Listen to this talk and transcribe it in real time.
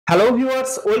Hello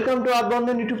viewers, welcome to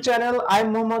Earthbondhon YouTube channel. I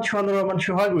am Mohammad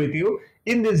Sohag with you.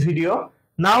 In this video,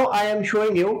 now I am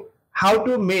showing you how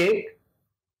to make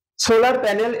solar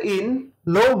panel in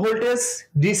low voltage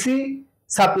DC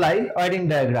supply wiring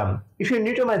diagram. If you are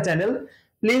new to my channel,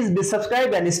 please be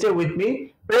subscribed and stay with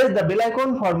me. Press the bell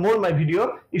icon for more my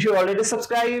video. If you already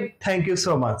subscribed, thank you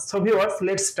so much. So viewers,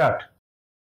 let's start.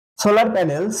 Solar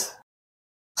panels,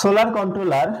 solar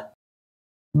controller,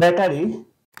 battery,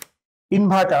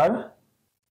 inverter,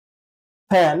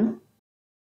 fan,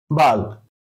 bulb.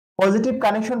 Positive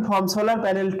connection from solar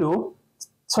panel to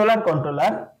solar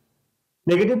controller.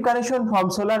 Negative connection from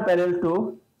solar panel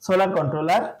to solar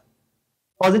controller.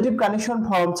 Positive connection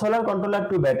from solar controller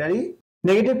to battery.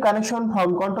 Negative connection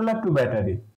from controller to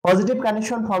battery. Positive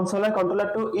connection from solar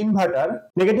controller to inverter.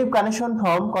 Negative connection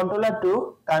from controller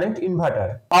to current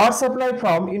inverter. Power supply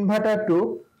from inverter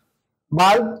to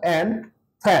bulb and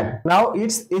fan. Now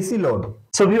it's AC load.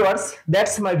 So viewers,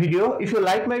 that's my video. If you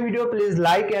like my video, please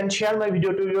like and share my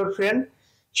video to your friend.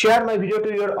 Share my video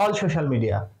to your all social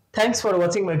media. Thanks for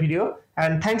watching my video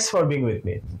and thanks for being with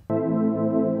me.